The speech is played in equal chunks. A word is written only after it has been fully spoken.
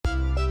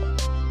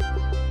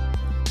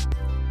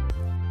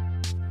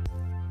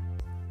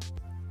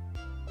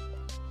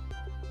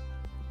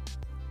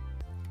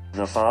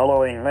The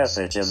following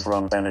message is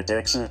from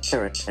Benediction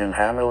Church in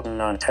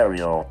Hamilton,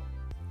 Ontario.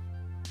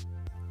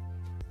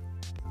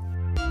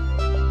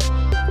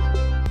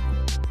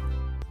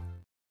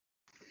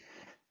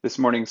 This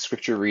morning's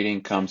scripture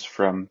reading comes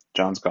from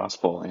John's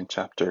Gospel in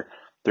chapter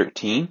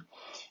 13,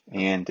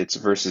 and it's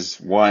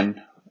verses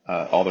 1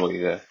 all the way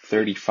to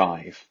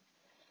 35.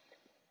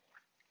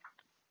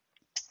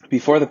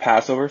 Before the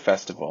Passover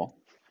festival,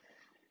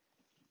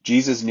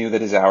 Jesus knew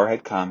that his hour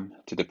had come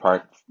to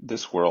depart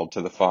this world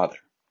to the Father.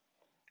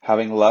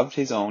 Having loved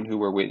his own who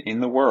were in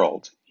the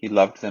world, he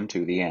loved them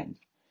to the end.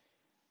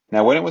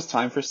 Now when it was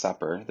time for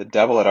supper, the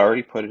devil had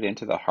already put it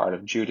into the heart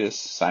of Judas,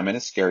 Simon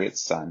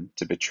Iscariot's son,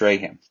 to betray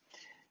him.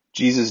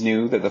 Jesus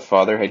knew that the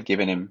Father had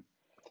given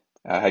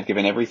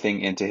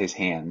everything into his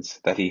hands,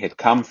 that he had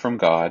come from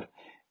God,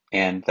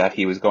 and that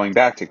he was going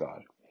back to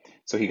God.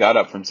 So he got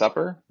up from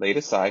supper, laid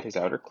aside his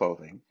outer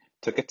clothing,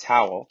 took a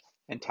towel,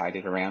 and tied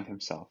it around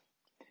himself.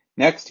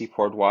 Next he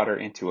poured water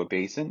into a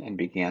basin and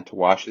began to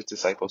wash his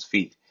disciples'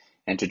 feet,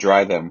 and to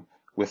dry them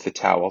with the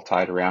towel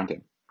tied around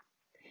him.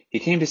 He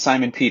came to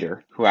Simon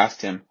Peter, who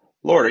asked him,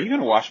 "Lord, are you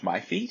going to wash my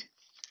feet?"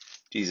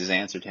 Jesus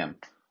answered him,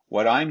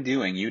 "What I'm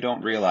doing you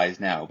don't realize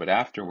now, but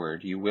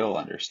afterward you will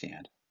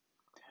understand."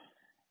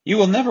 "You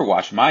will never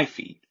wash my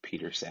feet,"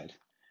 Peter said.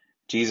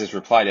 Jesus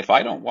replied, "If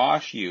I don't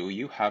wash you,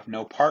 you have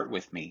no part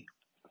with me."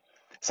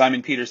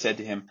 Simon Peter said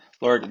to him,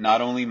 "Lord, not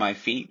only my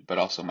feet, but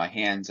also my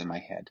hands and my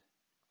head."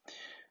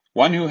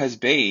 "One who has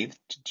bathed,"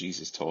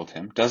 Jesus told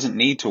him, "doesn't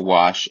need to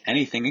wash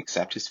anything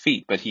except his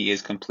feet, but he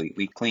is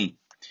completely clean.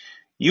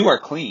 You are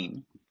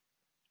clean,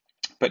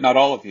 but not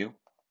all of you,"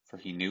 for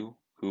he knew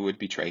who would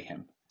betray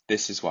him.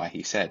 This is why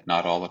he said,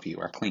 "Not all of you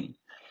are clean."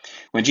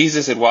 When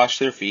Jesus had washed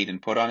their feet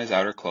and put on his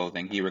outer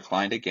clothing, he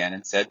reclined again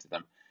and said to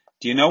them,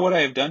 "Do you know what I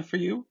have done for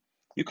you?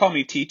 You call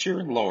me teacher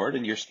and Lord,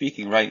 and you're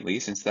speaking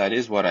rightly, since that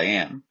is what I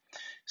am.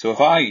 So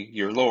if I,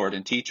 your Lord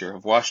and teacher,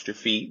 have washed your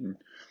feet,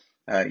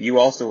 you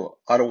also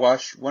ought to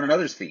wash one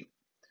another's feet.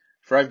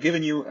 For I've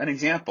given you an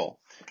example,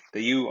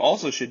 that you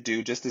also should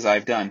do just as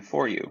I've done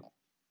for you.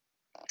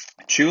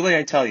 Truly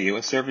I tell you,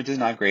 a servant is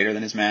not greater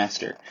than his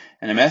master,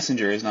 and a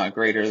messenger is not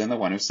greater than the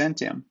one who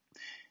sent him.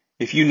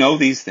 If you know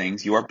these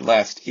things, you are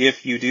blessed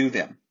if you do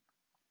them.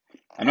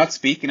 I'm not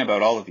speaking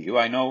about all of you.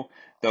 I know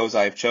those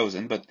I have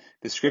chosen, but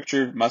the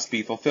scripture must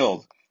be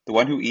fulfilled. The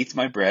one who eats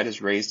my bread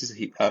has raised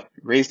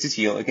his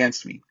heel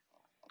against me.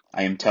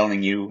 I am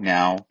telling you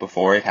now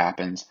before it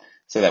happens,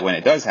 so that when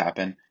it does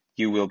happen,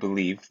 you will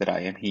believe that I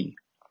am he.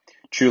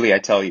 Truly I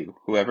tell you,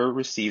 whoever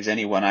receives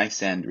anyone I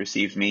send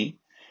receives me,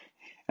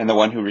 and the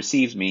one who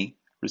receives me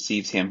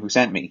receives him who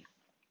sent me."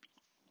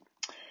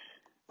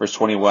 Verse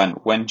 21,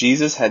 when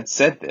Jesus had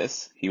said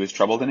this, he was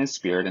troubled in his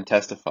spirit and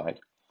testified,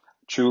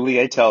 "Truly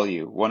I tell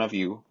you, one of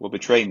you will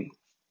betray me."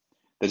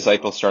 The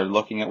disciples started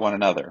looking at one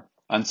another,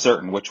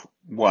 uncertain which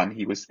one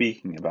he was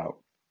speaking about.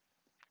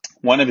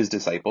 One of his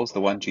disciples,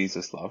 the one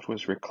Jesus loved,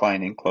 was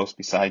reclining close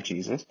beside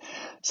Jesus.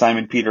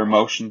 Simon Peter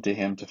motioned to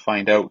him to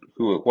find out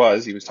who it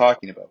was he was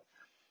talking about.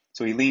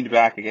 So he leaned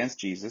back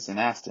against Jesus and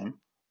asked him,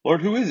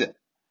 "Lord, who is it?"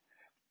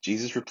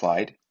 Jesus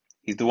replied,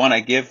 "He's the one I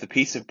give the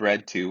piece of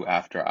bread to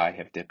after I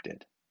have dipped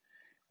it."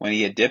 When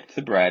he had dipped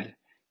the bread,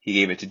 he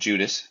gave it to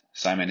Judas,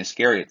 Simon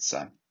Iscariot's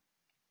son.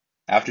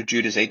 After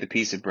Judas ate the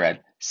piece of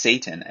bread,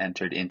 Satan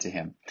entered into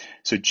him.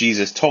 So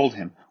Jesus told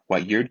him,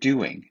 "What you're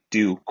doing,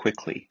 do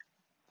quickly."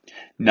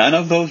 None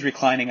of those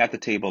reclining at the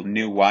table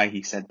knew why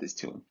he said this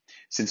to him.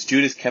 Since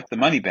Judas kept the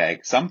money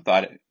bag, some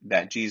thought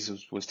that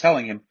Jesus was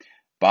telling him,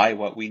 "Buy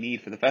what we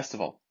need for the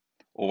festival,"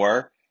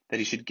 or that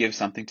he should give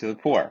something to the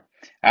poor.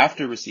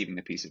 After receiving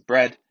the piece of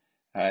bread,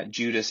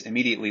 Judas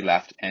immediately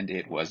left, and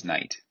it was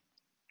night.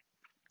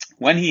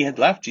 When he had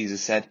left,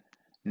 Jesus said,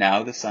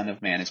 "Now the Son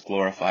of Man is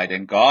glorified,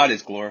 and God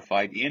is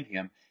glorified in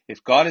him.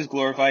 If God is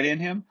glorified in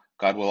him,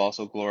 God will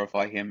also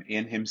glorify him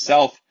in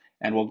himself,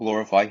 and will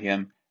glorify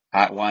him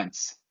at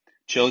once.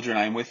 Children,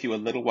 I am with you a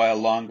little while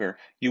longer.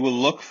 You will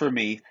look for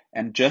me,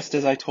 and just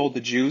as I told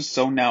the Jews,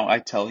 so now I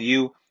tell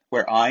you,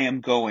 where I am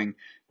going,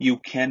 you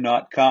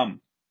cannot come.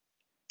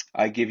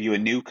 I give you a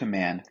new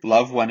command,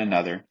 love one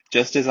another.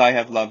 Just as I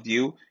have loved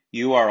you,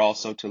 you are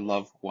also to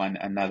love one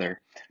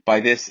another. By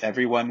this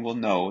everyone will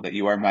know that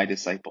you are my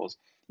disciples,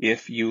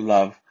 if you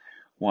love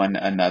one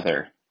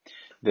another."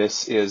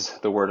 This is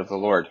the word of the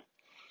Lord.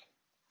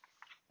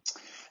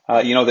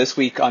 This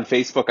week on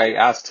Facebook, I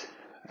asked,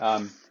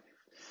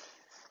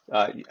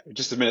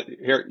 just a minute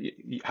here,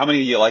 how many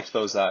of you liked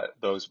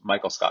those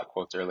Michael Scott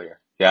quotes earlier?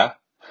 Yeah?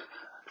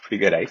 Pretty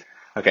good, eh?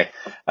 Okay.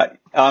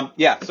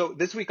 So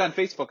this week on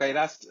Facebook, I had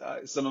asked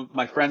some of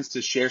my friends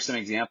to share some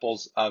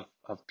examples of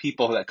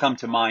people that come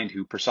to mind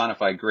who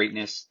personify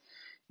greatness.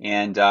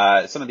 And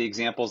some of the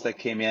examples that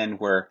came in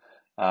were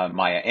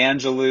Maya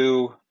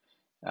Angelou,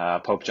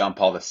 Pope John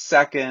Paul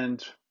II.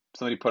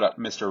 Somebody put up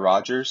Mr.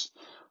 Rogers,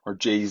 or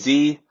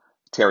Jay-Z,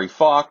 Terry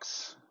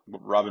Fox,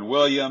 Robin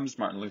Williams,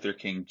 Martin Luther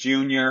King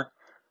Jr.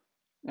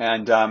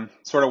 And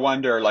sort of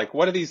wonder, like,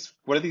 what do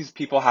these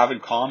people have in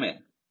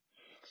common?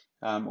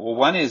 Well,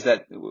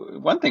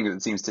 one thing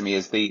that seems to me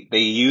is they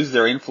use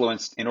their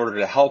influence in order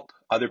to help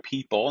other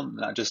people,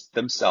 not just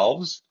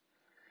themselves.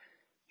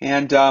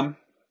 And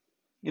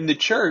in the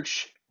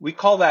church, we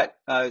call that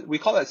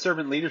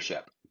servant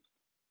leadership.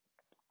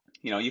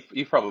 You know,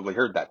 you've probably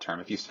heard that term.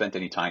 If you've spent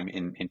any time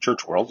in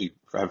church world, you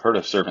have heard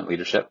of servant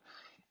leadership.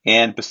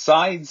 And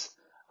besides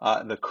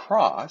the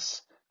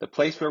cross, the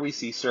place where we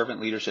see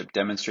servant leadership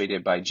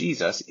demonstrated by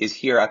Jesus is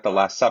here at the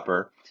Last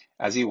Supper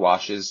as he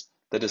washes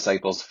the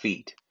disciples'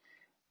 feet.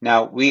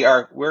 Now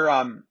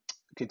we're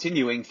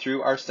continuing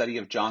through our study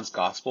of John's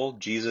Gospel.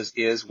 Jesus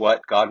is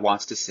what God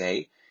wants to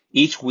say.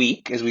 Each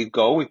week as we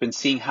go, we've been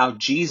seeing how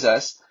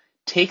Jesus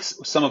takes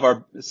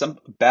some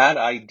bad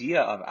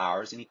idea of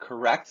ours and he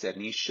corrects it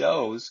and he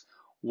shows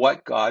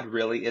what God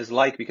really is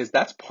like, because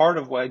that's part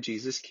of why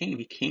Jesus came.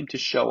 He came to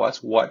show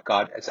us what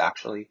God is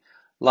actually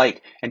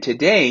like. And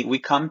today we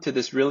come to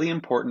this really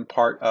important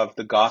part of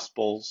the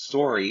gospel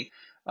story,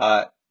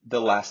 the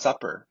Last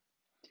Supper.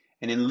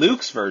 And in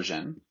Luke's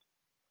version,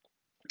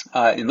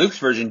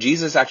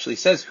 Jesus actually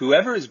says,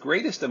 whoever is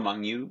greatest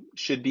among you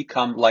should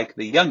become like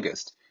the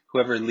youngest,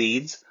 whoever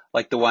leads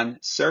like the one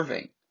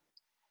serving.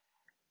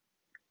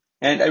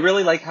 And I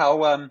really like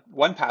how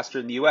one pastor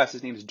in the U.S.,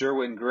 his name is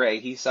Derwin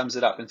Gray, he sums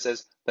it up and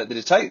says that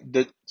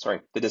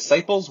the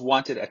disciples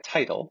wanted a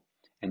title,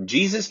 and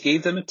Jesus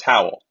gave them a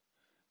towel.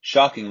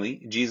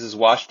 Shockingly, Jesus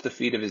washed the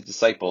feet of his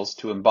disciples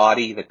to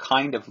embody the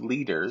kind of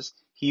leaders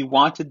he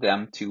wanted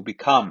them to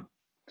become.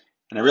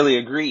 And I really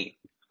agree.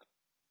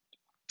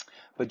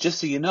 But just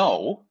so you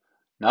know,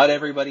 not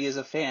everybody is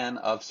a fan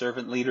of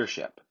servant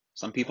leadership.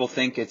 Some people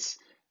think it's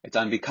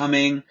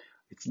unbecoming,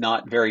 it's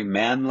not very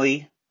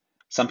manly.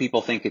 Some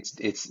people think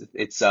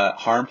it's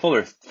harmful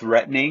or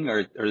threatening,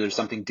 or there's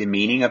something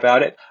demeaning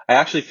about it. I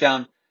actually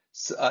found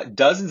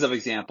dozens of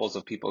examples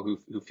of people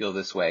who feel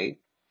this way.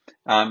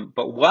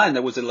 But one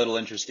that was a little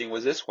interesting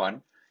was this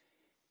one.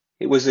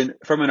 It was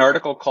from an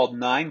article called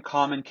 9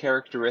 Common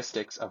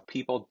Characteristics of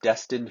People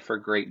Destined for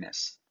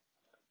Greatness.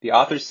 The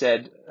author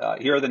said,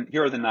 here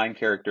are the 9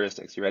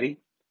 characteristics. You ready?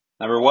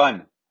 Number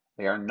 1,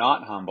 they are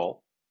not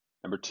humble.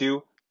 Number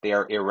 2, they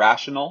are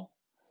irrational.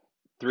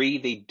 3,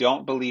 they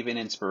don't believe in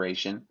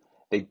inspiration.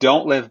 They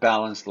don't live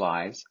balanced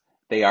lives.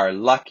 They are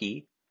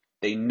lucky.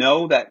 They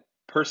know that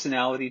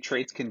personality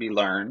traits can be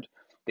learned.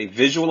 They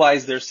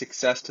visualize their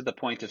success to the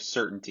point of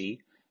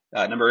certainty.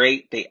 Number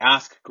 8, they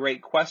ask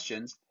great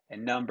questions.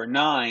 And number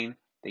 9,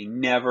 they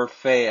never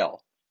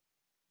fail.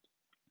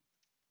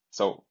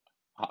 So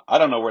I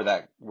don't know where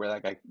that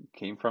guy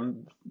came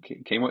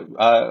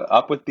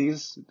up with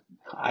these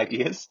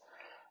ideas.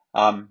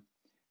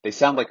 They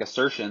sound like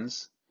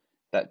assertions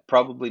that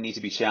probably need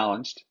to be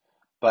challenged,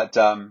 but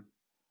I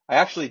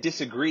actually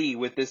disagree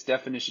with this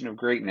definition of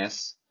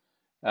greatness.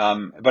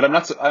 But I'm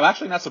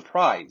actually not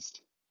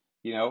surprised.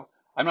 You know,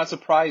 I'm not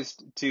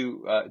surprised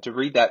to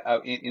read that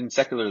out in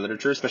secular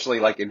literature, especially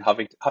like in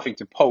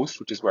Huffington Post,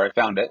 which is where I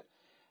found it.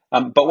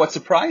 But what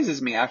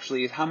surprises me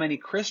actually is how many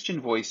Christian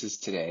voices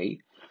today,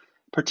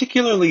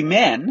 particularly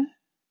men,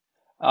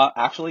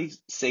 actually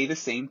say the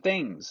same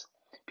things.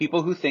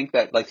 People who think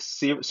that like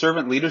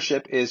servant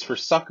leadership is for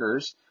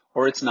suckers,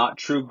 or it's not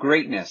true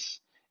greatness.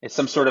 It's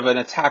some sort of an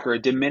attack or a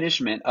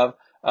diminishment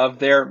of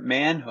their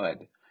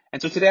manhood.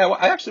 And so today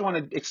I actually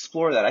want to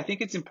explore that. I think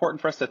it's important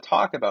for us to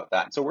talk about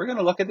that. So we're going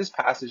to look at this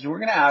passage and we're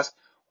going to ask,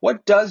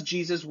 what does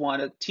Jesus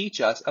want to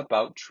teach us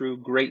about true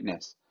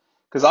greatness?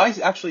 Because I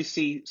actually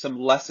see some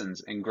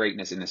lessons in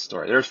greatness in this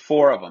story. There's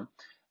 4 of them.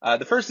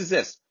 The first is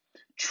this: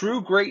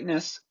 true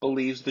greatness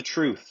believes the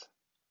truth.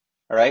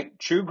 All right?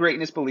 True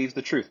greatness believes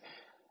the truth.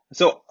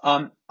 So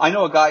I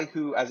know a guy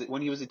who,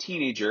 when he was a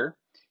teenager,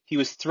 he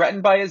was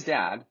threatened by his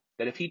dad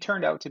that if he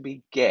turned out to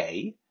be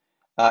gay,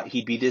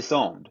 he'd be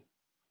disowned.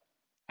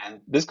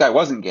 And this guy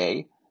wasn't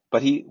gay,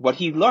 but what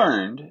he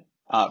learned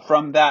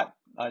from that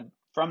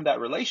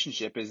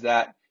relationship is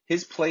that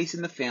his place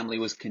in the family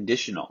was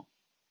conditional.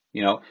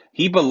 You know,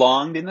 he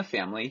belonged in the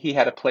family. He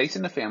had a place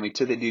in the family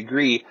to the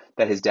degree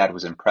that his dad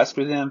was impressed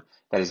with him,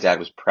 that his dad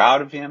was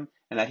proud of him,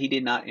 and that he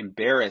did not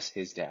embarrass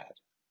his dad.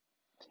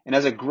 And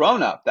as a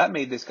grown-up, that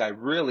made this guy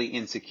really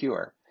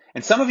insecure.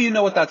 And some of you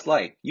know what that's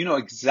like. You know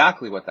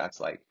exactly what that's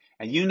like.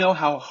 And you know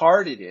how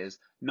hard it is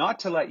not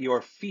to let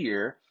your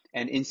fear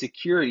and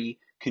insecurity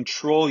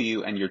control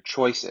you and your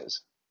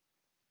choices.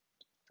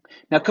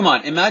 Now, come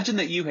on, imagine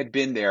that you had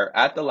been there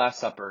at the Last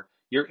Supper.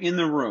 You're in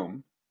the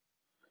room,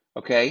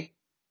 okay?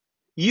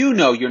 You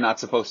know you're not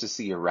supposed to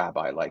see a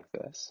rabbi like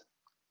this.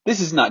 This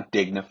is not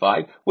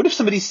dignified. What if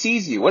somebody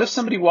sees you? What if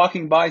somebody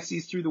walking by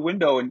sees through the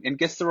window and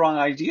gets the wrong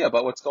idea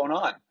about what's going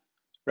on,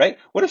 right?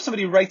 What if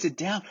somebody writes it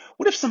down?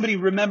 What if somebody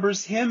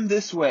remembers him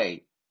this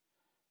way?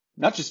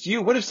 Not just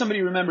you. What if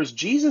somebody remembers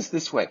Jesus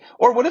this way?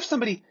 Or what if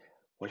somebody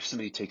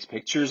takes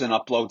pictures and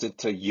uploads it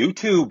to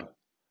YouTube?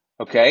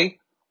 Okay?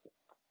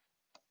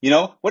 You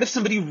know, what if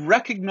somebody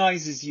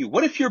recognizes you?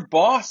 What if your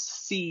boss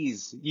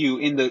sees you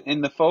in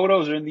the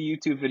photos or in the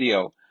YouTube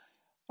video?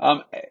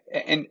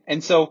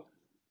 So,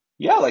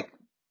 yeah, like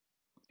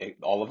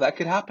all of that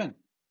could happen.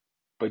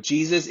 But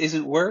Jesus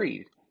isn't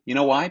worried. You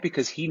know why?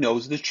 Because he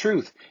knows the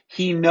truth.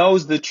 He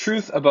knows the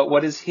truth about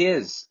what is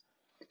his.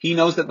 He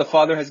knows that the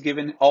Father has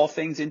given all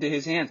things into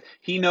his hands.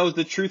 He knows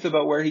the truth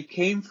about where he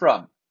came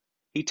from.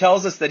 He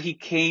tells us that he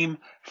came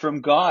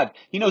from God.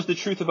 He knows the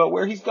truth about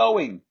where he's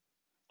going.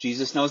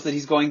 Jesus knows that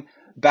he's going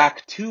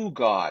back to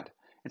God.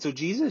 And so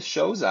Jesus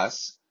shows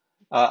us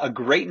a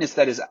greatness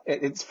that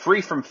it's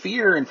free from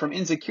fear and from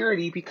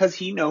insecurity because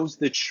he knows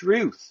the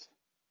truth.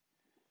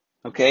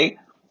 Okay?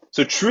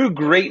 So true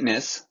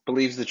greatness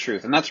believes the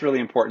truth. And that's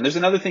really important. There's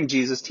another thing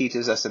Jesus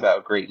teaches us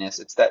about greatness.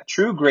 It's that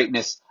true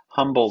greatness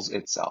humbles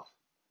itself.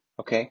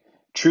 Okay?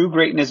 True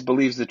greatness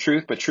believes the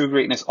truth, but true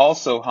greatness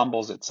also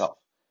humbles itself.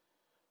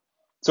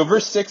 So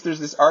verse 6, there's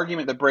this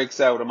argument that breaks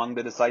out among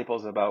the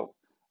disciples about,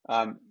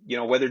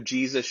 whether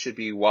Jesus should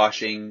be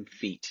washing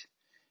feet.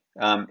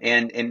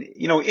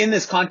 In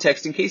this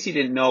context, in case you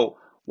didn't know,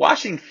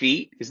 washing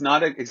feet is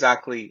not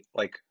exactly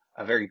like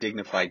a very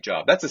dignified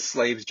job. That's a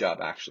slave's job,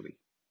 actually.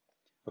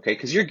 Okay,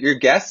 because your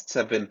guests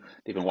they've been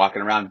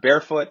walking around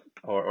barefoot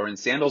or in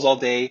sandals all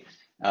day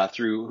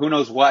through who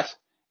knows what,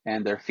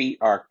 and their feet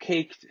are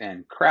caked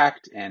and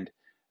cracked and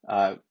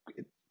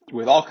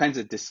with all kinds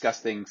of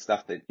disgusting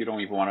stuff that you don't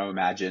even want to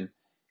imagine.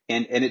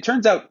 And it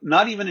turns out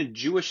not even a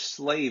Jewish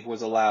slave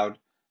was allowed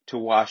to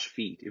wash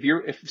feet.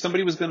 If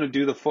somebody was going to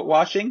do the foot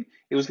washing,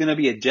 it was going to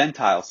be a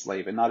Gentile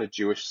slave and not a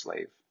Jewish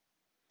slave.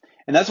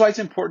 And that's why it's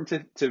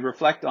important to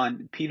reflect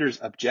on Peter's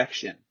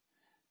objection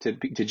to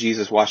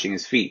Jesus washing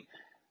his feet.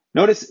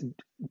 Notice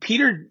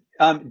Peter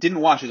didn't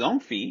wash his own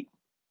feet,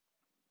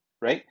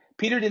 right?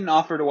 Peter didn't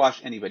offer to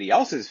wash anybody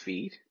else's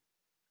feet.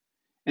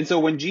 And so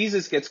when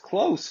Jesus gets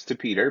close to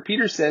Peter,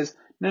 Peter says,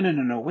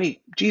 no,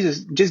 wait,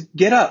 Jesus, just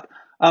get up.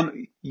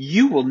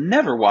 You will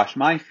never wash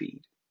my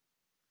feet.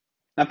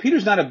 Now,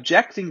 Peter's not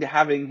objecting to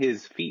having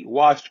his feet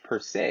washed per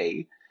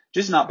se,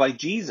 just not by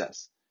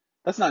Jesus.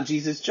 That's not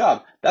Jesus'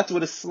 job. That's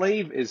what a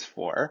slave is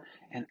for.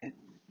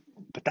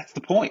 But that's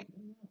the point.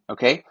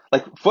 Okay?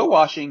 Like foot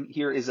washing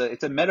here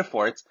it's a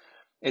metaphor.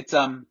 It's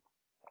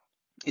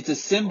a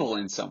symbol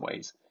in some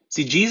ways.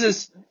 See,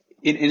 Jesus,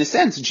 in a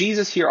sense,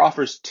 Jesus here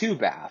offers two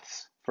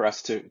baths for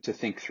us to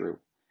think through.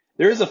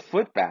 There is a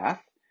foot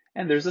bath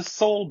and there's a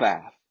soul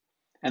bath.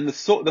 And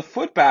the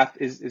foot bath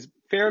is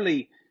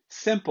fairly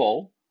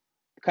simple,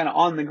 kind of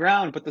on the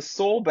ground, but the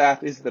soul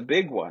bath is the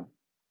big one.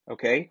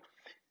 Okay?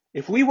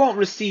 If we won't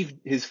receive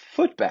his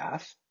foot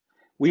bath,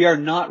 we are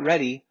not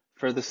ready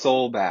for the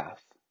soul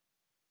bath.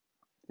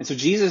 And so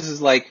Jesus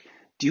is like,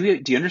 do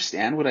you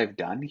understand what I've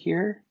done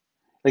here?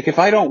 Like, if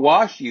I don't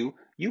wash you,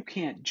 you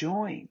can't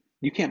join.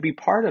 You can't be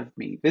part of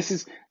me. This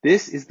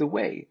is the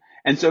way.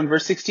 And so in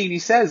verse 16, he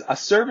says, a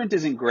servant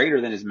isn't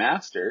greater than his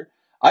master.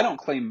 I don't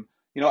claim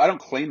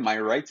my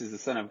rights as the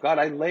son of God.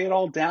 I lay it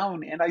all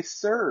down and I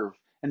serve.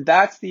 And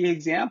that's the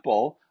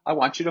example I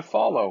want you to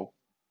follow.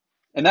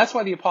 And that's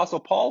why the Apostle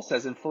Paul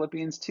says in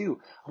Philippians 2,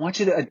 I want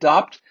you to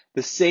adopt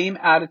the same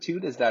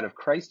attitude as that of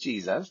Christ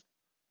Jesus,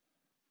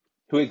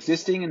 who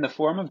existing in the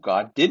form of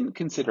God didn't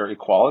consider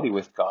equality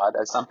with God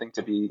as something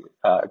to be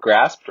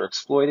grasped or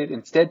exploited.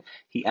 Instead,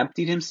 he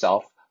emptied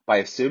himself by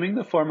assuming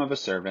the form of a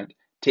servant,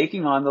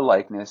 taking on the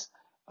likeness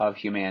of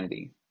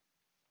humanity.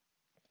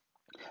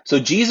 So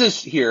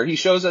Jesus here, he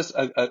shows us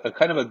a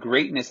kind of a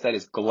greatness that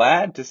is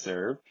glad to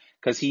serve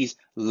because he's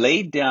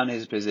laid down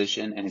his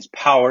position and his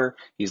power.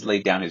 He's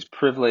laid down his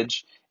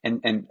privilege.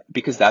 And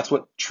because that's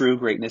what true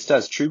greatness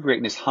does. True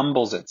greatness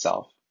humbles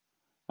itself.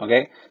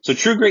 Okay, so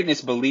true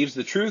greatness believes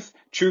the truth.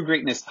 True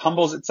greatness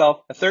humbles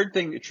itself. A third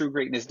thing that true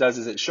greatness does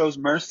is it shows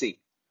mercy.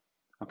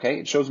 Okay,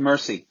 it shows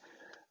mercy.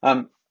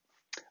 I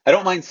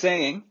don't mind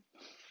saying,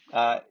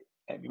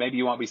 maybe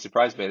you won't be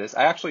surprised by this,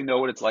 I actually know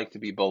what it's like to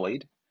be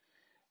bullied.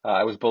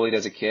 I was bullied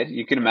as a kid.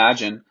 You can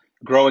imagine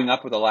growing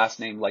up with a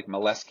last name like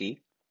Molesky.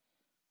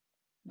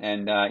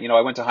 And,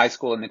 I went to high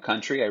school in the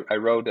country. I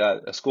rode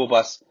a school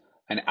bus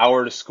an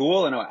hour to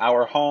school and an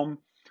hour home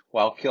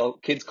while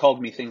kids called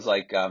me things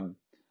like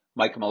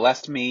Mike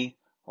Molest Me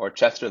or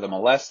Chester the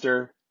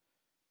Molester.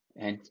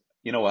 And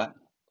you know what?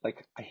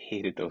 Like, I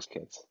hated those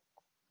kids.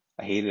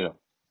 I hated them.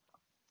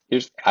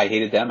 I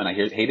hated them and I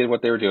hated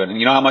what they were doing. And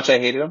you know how much I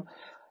hated them?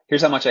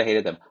 Here's how much I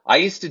hated them. I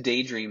used to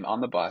daydream on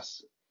the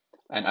bus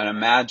and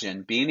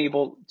imagine being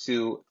able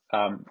to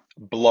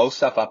blow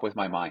stuff up with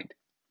my mind.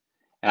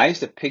 And I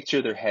used to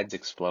picture their heads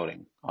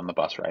exploding on the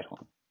bus ride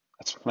home.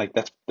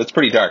 That's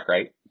pretty dark,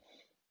 right?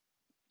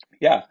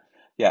 Yeah.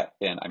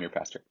 And I'm your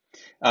pastor.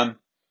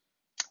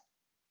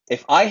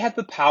 If I had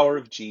the power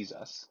of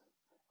Jesus,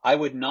 I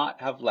would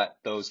not have let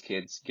those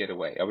kids get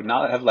away. I would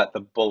not have let the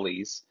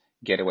bullies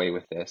get away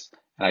with this.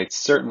 And I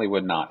certainly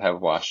would not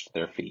have washed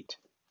their feet.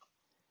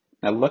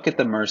 Now look at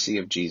the mercy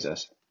of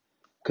Jesus.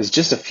 Because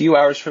just a few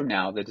hours from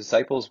now, the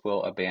disciples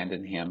will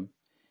abandon him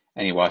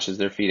and he washes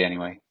their feet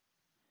anyway.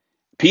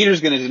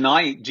 Peter's going to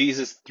deny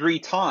Jesus 3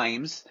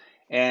 times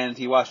and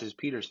he washes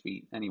Peter's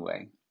feet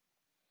anyway.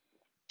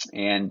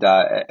 And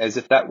as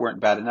if that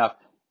weren't bad enough,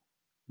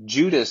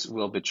 Judas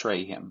will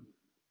betray him.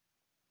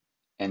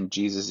 And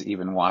Jesus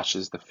even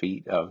washes the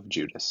feet of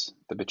Judas,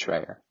 the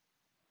betrayer.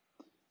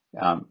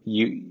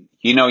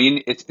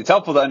 It's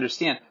helpful to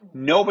understand.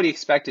 Nobody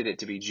expected it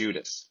to be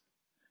Judas.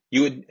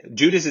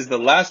 Judas is the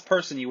last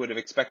person you would have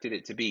expected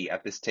it to be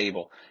at this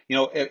table.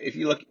 If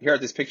you look here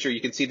at this picture,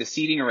 you can see the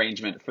seating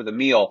arrangement for the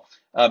meal.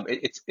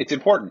 It's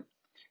important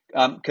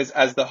because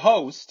as the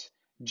host,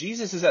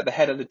 Jesus is at the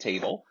head of the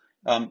table,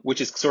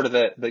 which is sort of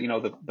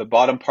the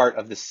bottom part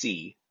of the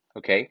C.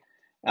 Okay,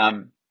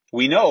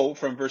 we know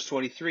from verse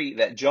 23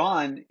 that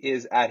John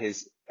is at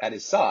his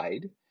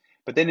side,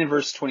 but then in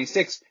verse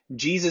 26,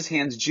 Jesus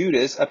hands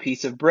Judas a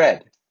piece of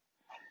bread.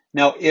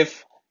 Now,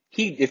 if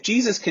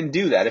Jesus can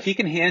do that, if he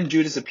can hand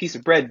Judas a piece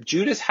of bread,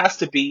 Judas has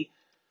to be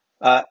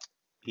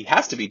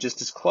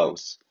just as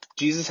close.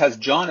 Jesus has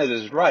John at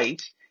his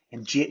right,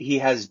 and he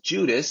has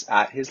Judas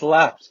at his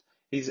left.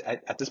 He's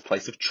at this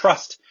place of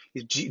trust.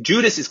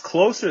 Judas is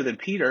closer than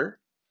Peter.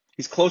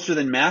 He's closer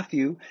than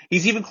Matthew.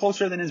 He's even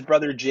closer than his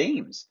brother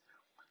James.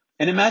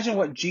 And imagine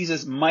what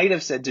Jesus might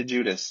have said to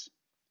Judas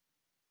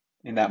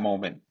in that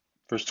moment.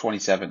 Verse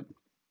 27,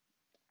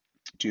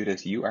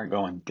 Judas, you are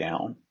going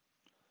down.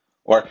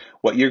 Or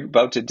what you're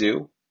about to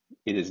do,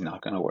 it is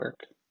not going to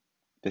work.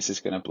 This is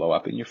going to blow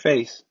up in your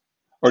face.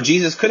 Or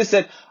Jesus could have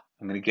said,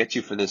 I'm going to get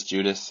you for this,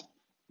 Judas.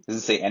 He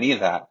doesn't say any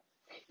of that.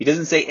 He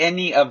doesn't say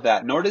any of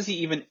that, nor does he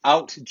even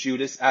out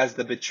Judas as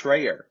the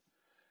betrayer.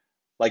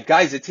 Like,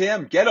 guys, it's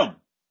him. Get him.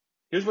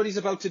 Here's what he's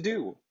about to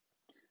do.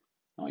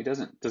 No, he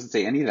doesn't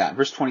say any of that.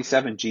 Verse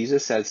 27,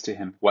 Jesus says to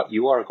him, what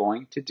you are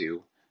going to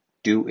do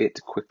it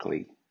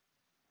quickly.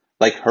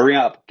 Like, hurry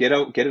up, get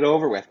it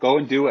over with. Go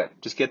and do it.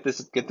 Just get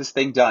this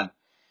thing done.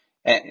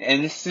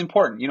 And this is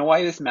important. You know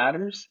why this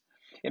matters?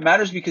 It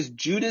matters because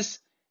Judas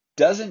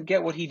doesn't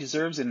get what he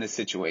deserves in this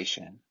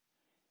situation.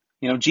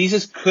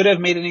 Jesus could have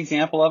made an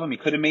example of him. He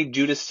could have made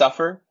Judas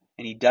suffer,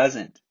 and he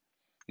doesn't.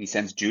 He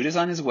sends Judas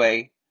on his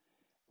way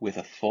with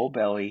a full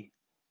belly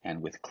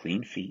and with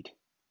clean feet.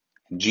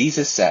 And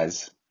Jesus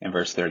says in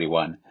verse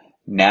 31,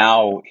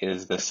 now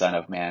is the Son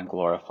of Man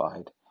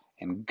glorified,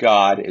 and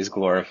God is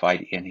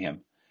glorified in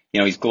him.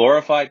 He's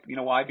glorified. You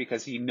know why?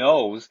 Because he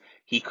knows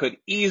he could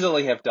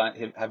easily have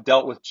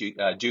dealt with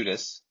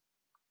Judas.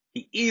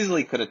 He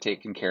easily could have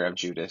taken care of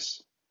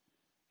Judas.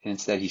 And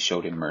instead he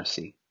showed him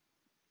mercy.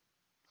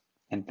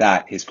 And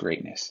that is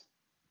greatness.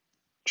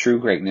 True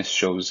greatness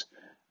shows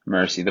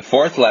mercy. The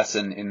fourth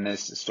lesson in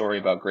this story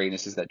about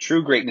greatness is that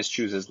true greatness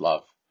chooses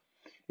love.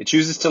 It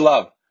chooses to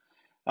love.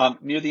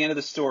 Near the end of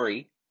the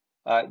story,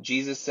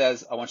 Jesus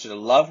says, I want you to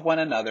love one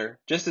another.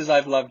 Just as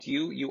I've loved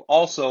you, you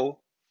also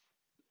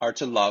are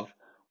to love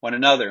one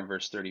another in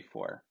verse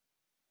 34.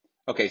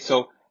 Okay,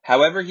 so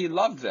however he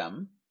loved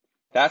them,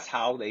 that's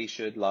how they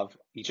should love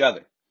each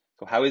other.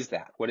 So how is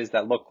that? What does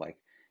that look like?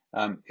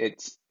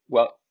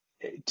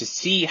 To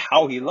see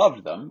how he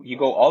loved them, you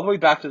go all the way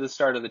back to the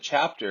start of the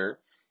chapter,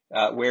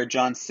 where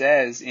John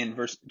says in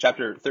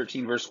chapter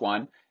 13, verse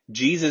 1,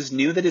 Jesus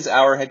knew that his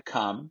hour had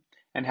come,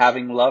 and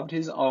having loved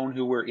his own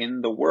who were in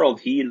the world,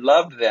 he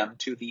loved them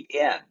to the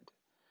end.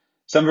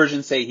 Some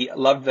versions say he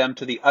loved them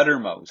to the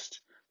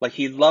uttermost. Like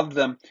he loved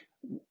them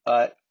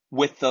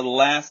with the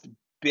last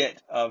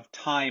bit of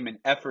time and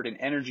effort and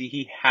energy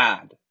he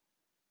had.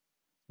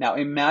 Now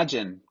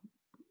imagine,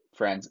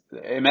 friends,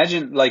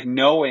 like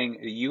knowing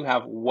you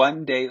have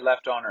 1 day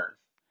left on earth.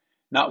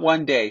 Not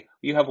 1 day,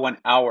 you have 1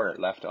 hour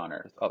left on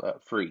earth,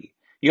 free.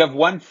 You have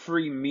 1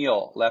 free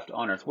meal left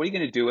on earth. What are you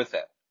going to do with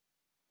it?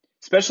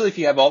 Especially if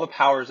you have all the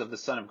powers of the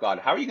Son of God.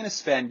 How are you going to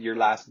spend your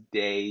last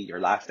day, your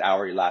last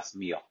hour, your last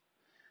meal?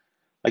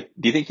 Like,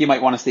 do you think you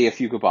might want to say a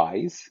few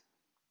goodbyes?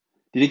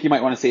 Do you think you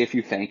might want to say a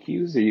few thank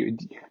yous?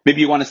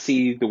 Maybe you want to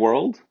see the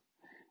world?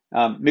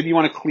 Maybe you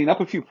want to clean up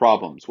a few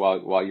problems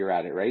while you're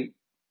at it, right?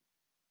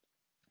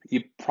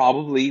 You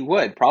probably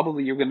would.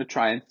 Probably you're going to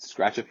try and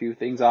scratch a few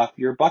things off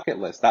your bucket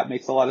list. That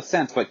makes a lot of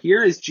sense. But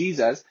here is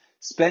Jesus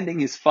spending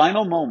his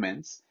final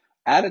moments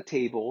at a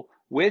table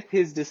with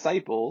his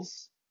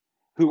disciples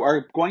who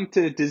are going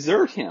to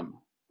desert him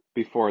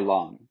before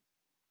long.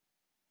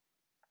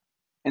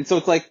 And so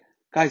it's like,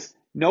 guys,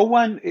 no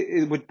one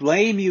would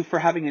blame you for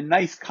having a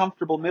nice,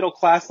 comfortable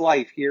middle-class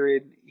life here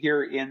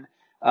in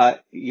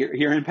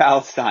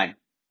Palestine.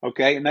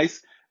 Okay, a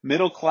nice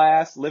middle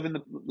class, living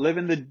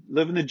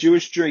the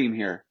Jewish dream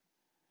here.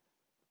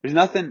 There's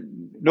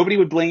nothing. Nobody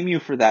would blame you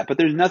for that, but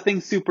there's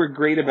nothing super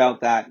great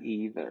about that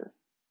either.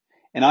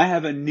 And I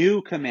have a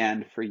new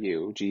command for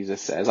you,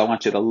 Jesus says. I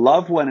want you to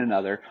love one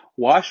another,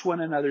 wash one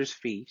another's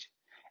feet,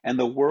 and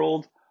the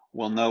world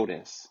will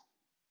notice.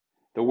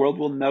 The world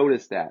will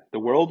notice that. The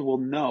world will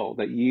know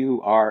that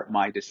you are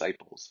my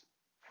disciples.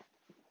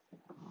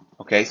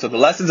 Okay, so the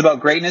lessons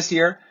about greatness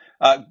here.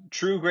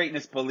 True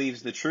greatness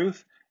believes the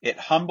truth. It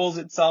humbles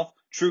itself.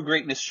 True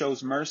greatness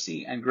shows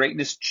mercy, and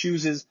greatness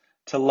chooses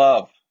to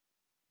love.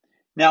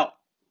 Now,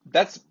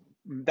 that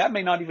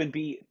may not even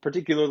be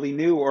particularly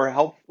new or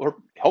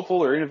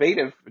helpful or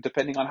innovative,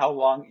 depending on how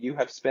long you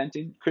have spent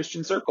in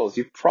Christian circles.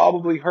 You've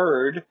probably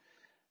heard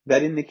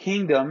that in the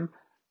kingdom,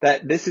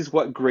 that this is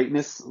what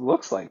greatness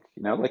looks like,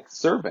 like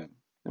serving,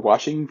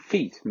 washing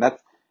feet.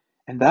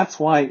 And that's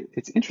why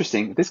it's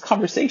interesting. This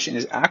conversation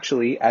is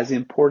actually as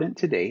important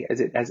today as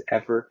it has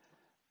ever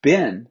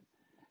been.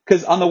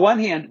 Because on the one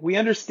hand, we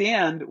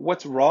understand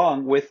what's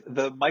wrong with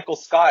the Michael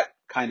Scott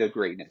kind of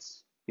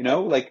greatness.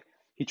 Like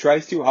he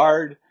tries too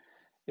hard,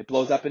 it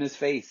blows up in his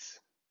face.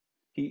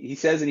 He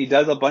says and he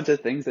does a bunch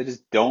of things that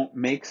just don't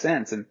make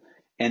sense.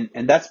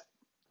 And that's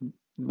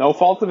no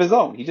fault of his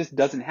own. He just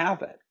doesn't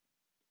have it.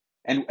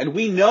 And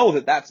we know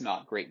that that's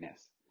not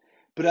greatness.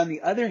 But on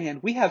the other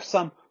hand, we have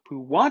some who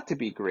want to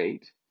be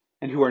great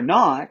and who are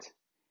not,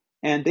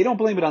 and they don't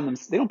blame it on them.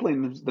 They don't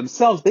blame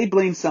themselves. They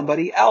blame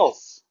somebody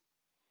else.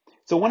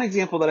 So one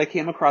example that I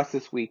came across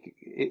this week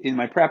in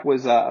my prep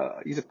was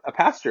he's a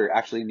pastor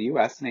actually in the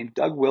U.S. named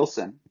Doug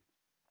Wilson.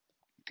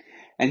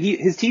 And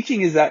his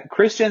teaching is that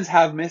Christians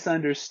have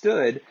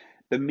misunderstood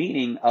the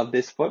meaning of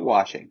this foot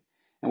washing.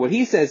 And what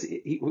he says,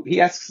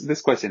 he asks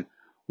this question: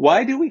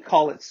 why do we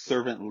call it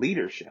servant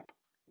leadership?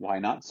 Why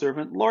not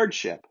servant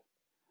lordship?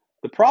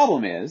 The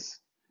problem is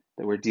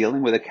that we're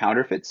dealing with a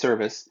counterfeit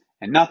service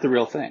and not the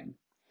real thing.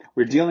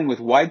 We're dealing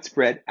with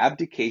widespread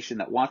abdication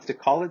that wants to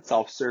call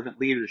itself servant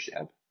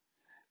leadership.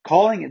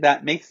 Calling it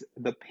that makes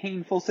the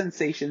painful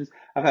sensations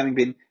of having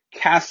been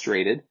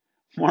castrated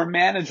more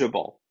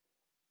manageable.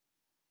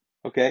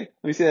 Okay,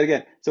 let me say that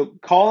again. So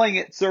calling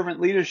it servant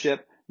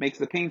leadership makes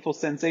the painful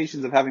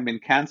sensations of having been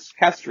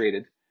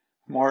castrated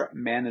more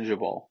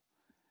manageable.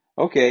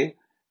 Okay,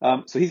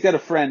 so he's got a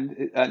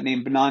friend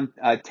named Benon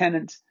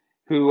Tennant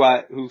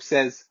who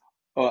says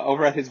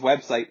over at his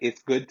website,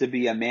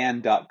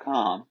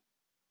 itsgoodtobeaman.com,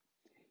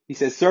 he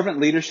says, servant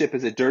leadership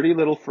is a dirty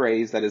little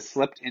phrase that has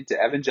slipped into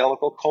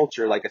evangelical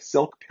culture like a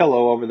silk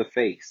pillow over the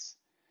face.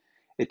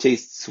 It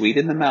tastes sweet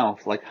in the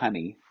mouth like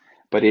honey,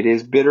 but it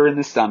is bitter in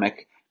the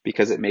stomach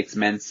because it makes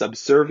men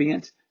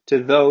subservient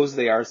to those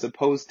they are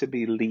supposed to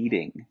be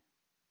leading.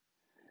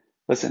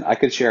 Listen, I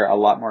could share a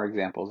lot more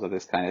examples of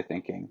this kind of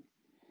thinking.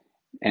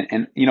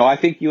 And I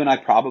think you and I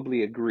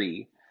probably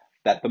agree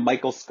that the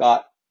Michael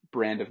Scott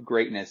brand of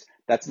greatness,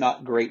 that's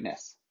not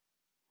greatness.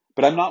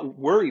 But I'm not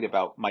worried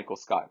about Michael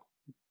Scott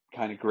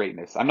kind of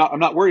greatness. I'm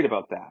not worried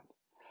about that.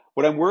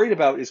 What I'm worried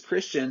about is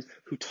Christians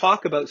who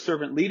talk about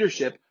servant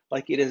leadership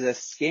like it is a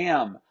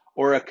scam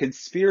or a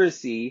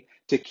conspiracy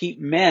to keep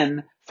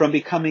men from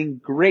becoming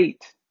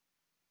great.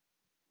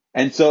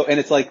 And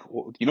it's like,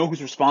 well, you know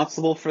who's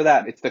responsible for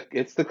that?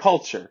 It's the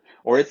culture,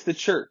 or it's the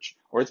church,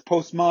 or it's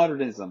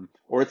postmodernism,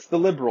 or it's the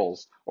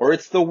liberals, or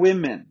it's the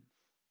women.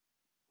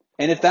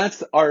 And if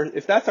that's our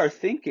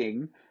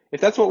thinking, if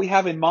that's what we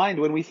have in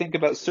mind when we think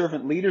about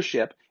servant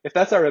leadership, if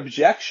that's our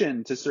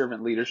objection to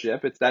servant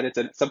leadership, it's that it's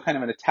some kind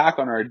of an attack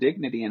on our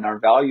dignity and our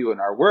value and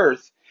our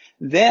worth,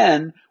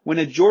 then when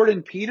a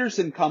Jordan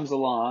Peterson comes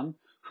along,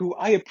 who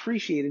I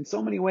appreciate in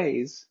so many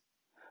ways,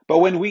 but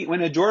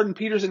when a Jordan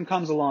Peterson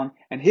comes along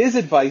and his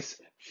advice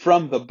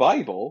from the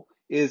Bible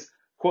is,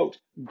 quote,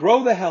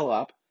 grow the hell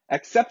up,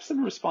 accept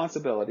some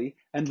responsibility,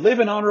 and live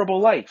an honorable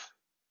life,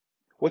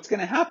 what's going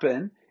to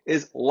happen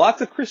is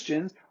lots of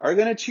Christians are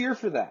going to cheer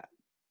for that.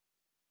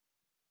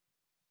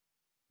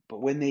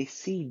 But when they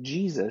see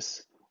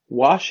Jesus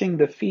washing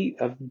the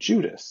feet of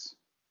Judas,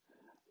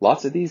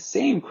 lots of these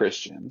same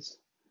Christians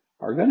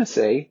are going to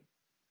say,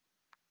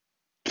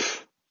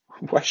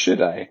 why should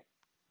I?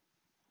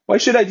 Why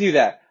should I do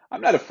that?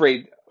 I'm not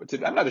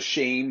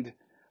ashamed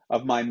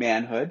of my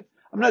manhood.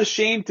 I'm not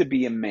ashamed to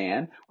be a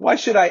man. Why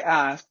should I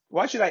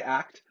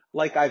act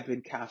like I've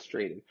been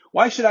castrated?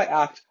 Why should I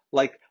act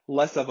like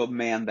less of a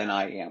man than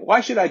I am?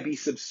 Why should I be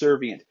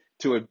subservient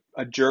to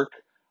a jerk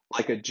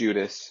like a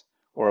Judas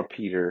or a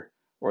Peter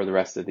or the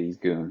rest of these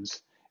goons?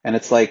 And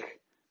it's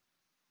like,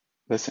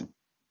 listen,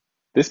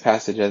 this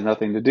passage has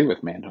nothing to do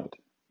with manhood.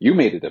 You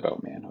made it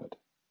about manhood.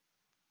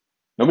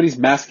 Nobody's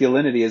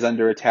masculinity is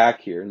under attack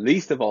here,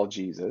 least of all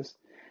Jesus.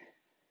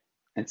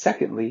 And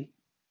secondly,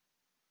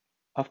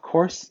 of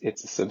course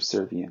it's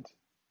subservient.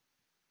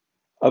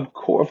 Of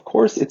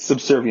course it's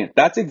subservient.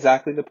 That's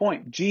exactly the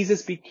point.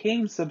 Jesus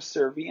became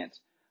subservient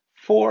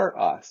for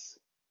us.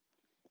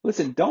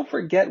 Listen, don't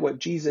forget what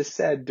Jesus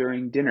said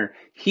during dinner.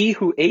 He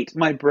who ate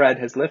my bread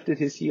has lifted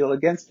his heel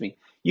against me.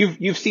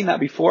 You've seen that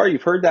before.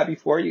 You've heard that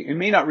before. You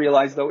may not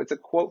realize, though, it's a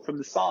quote from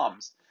the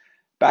Psalms.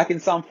 Back in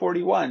Psalm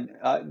 41,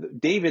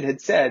 David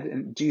had said,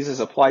 and Jesus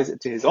applies it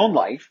to his own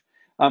life,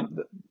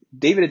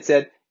 David had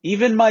said,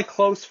 even my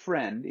close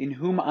friend in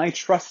whom I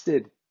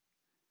trusted,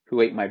 who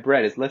ate my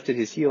bread, has lifted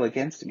his heel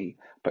against me.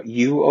 But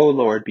you, O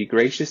Lord, be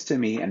gracious to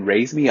me and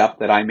raise me up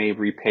that I may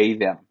repay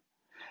them.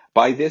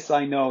 By this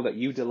I know that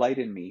you delight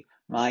in me.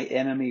 My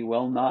enemy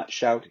will not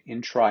shout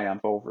in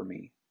triumph over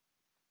me.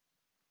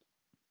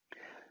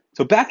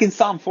 So back in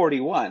Psalm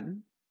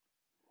 41,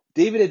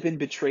 David had been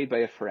betrayed by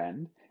a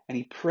friend, and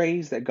he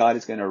prays that God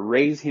is going to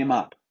raise him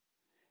up.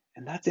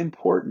 And that's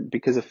important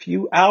because a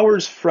few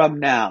hours from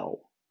now,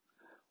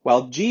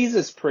 while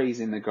Jesus prays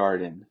in the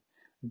garden,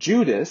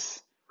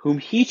 Judas, whom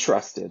he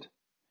trusted,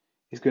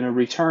 is going to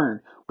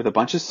return with a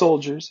bunch of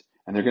soldiers,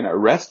 and they're going to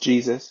arrest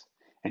Jesus,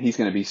 and he's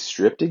going to be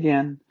stripped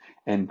again,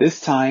 and this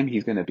time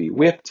he's going to be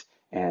whipped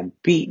and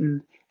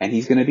beaten, and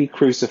he's going to be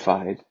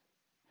crucified.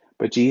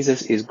 But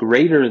Jesus is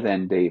greater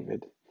than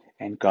David,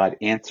 and God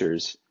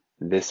answers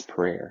this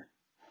prayer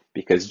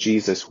because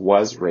Jesus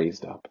was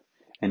raised up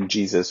and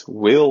Jesus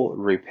will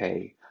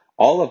repay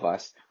all of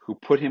us who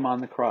put him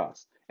on the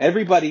cross.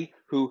 Everybody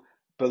who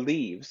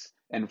believes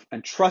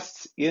and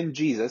trusts in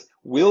Jesus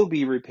will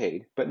be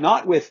repaid, but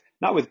not with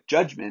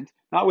judgment,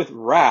 not with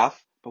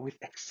wrath, but with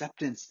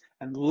acceptance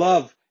and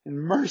love and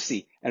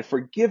mercy and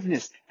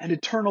forgiveness and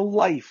eternal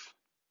life.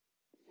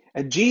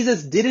 And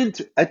Jesus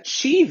didn't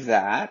achieve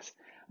that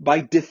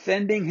by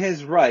defending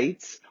his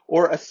rights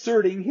or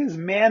asserting his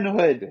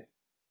manhood.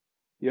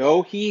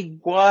 He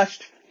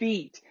washed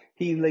feet.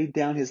 He laid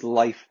down his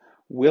life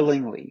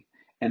willingly.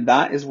 And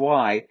that is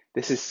why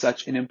this is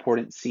such an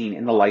important scene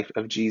in the life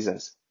of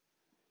Jesus.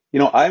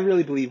 I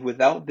really believe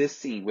without this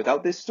scene,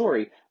 without this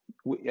story,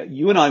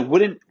 you and I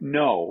wouldn't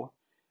know.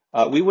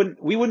 We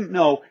wouldn't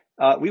know.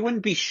 We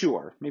wouldn't be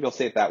sure. Maybe I'll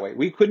say it that way.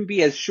 We couldn't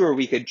be as sure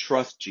we could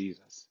trust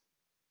Jesus.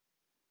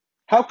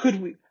 How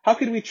could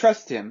we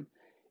trust him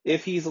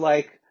if he's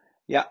like,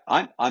 yeah,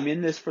 I'm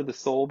in this for the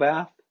soul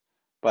bath,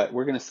 but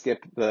we're going to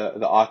skip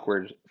the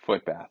awkward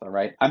foot bath. All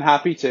right. I'm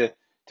happy to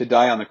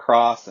die on the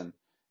cross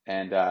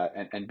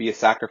and be a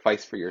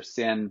sacrifice for your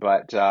sin,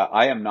 but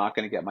I am not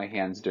going to get my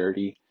hands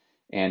dirty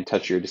and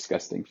touch your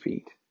disgusting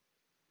feet.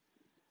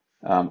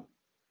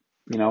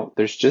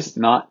 It's just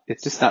not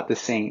the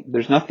same.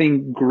 There's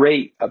nothing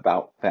great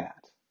about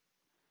that.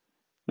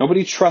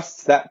 Nobody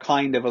trusts that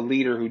kind of a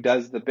leader who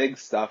does the big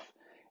stuff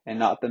and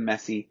not the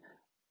messy,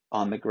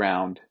 on the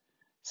ground,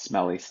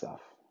 smelly stuff.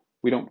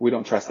 We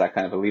don't trust that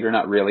kind of a leader,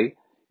 not really.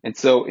 And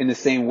so in the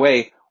same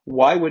way,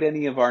 why would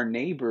any of our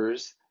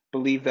neighbors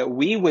believe that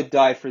we would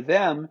die for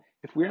them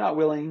if we're not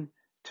willing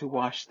to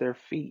wash their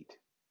feet?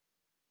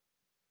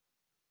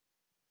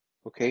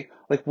 Okay?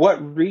 Like,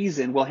 what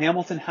reason will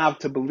Hamilton have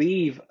to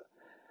believe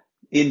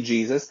in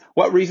Jesus?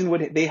 What reason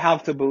would they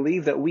have to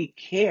believe that we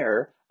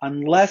care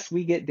unless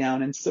we get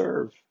down and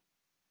serve?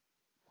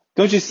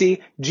 Don't you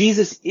see?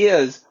 Jesus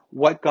is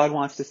what God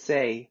wants to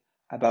say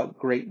about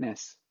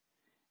greatness.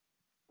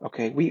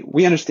 Okay,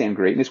 we understand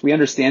greatness. We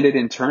understand it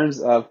in terms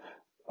of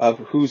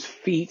whose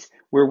feet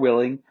we're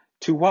willing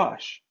to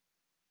wash.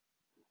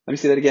 Let me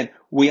say that again.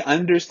 We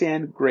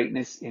understand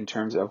greatness in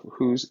terms of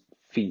whose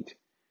feet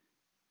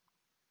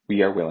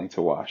we are willing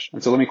to wash.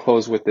 And so let me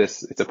close with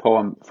this. It's a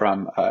poem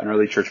from an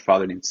early church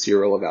father named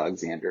Cyril of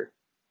Alexander,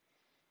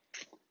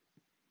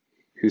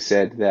 who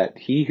said that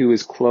he who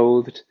is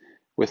clothed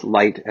with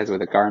light as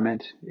with a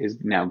garment is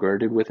now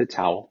girded with a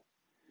towel.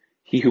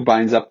 He who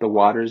binds up the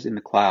waters in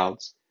the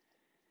clouds,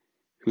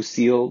 who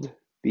sealed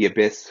the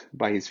abyss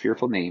by his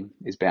fearful name,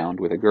 is bound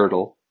with a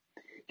girdle.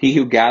 He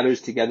who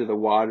gathers together the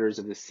waters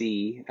of the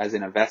sea, as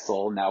in a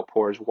vessel, now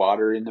pours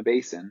water in the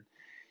basin.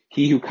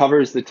 He who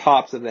covers the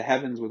tops of the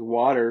heavens with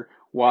water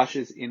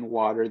washes in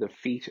water the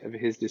feet of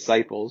his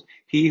disciples.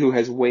 He who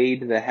has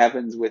weighed the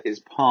heavens with his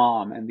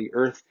palm and the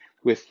earth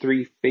with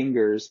 3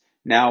 fingers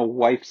now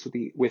wipes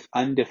with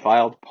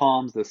undefiled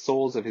palms the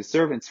soles of his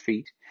servants'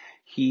 feet.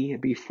 He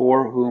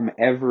before whom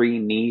every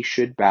knee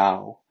should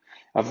bow,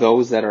 of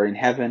those that are in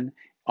heaven,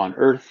 on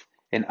earth,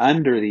 and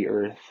under the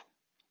earth,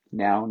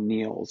 now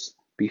kneels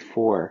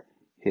before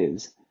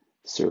his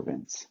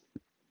servants.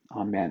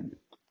 Amen.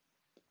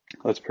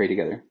 Let's pray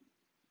together.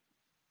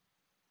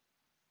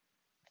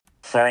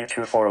 Thank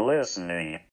you for listening.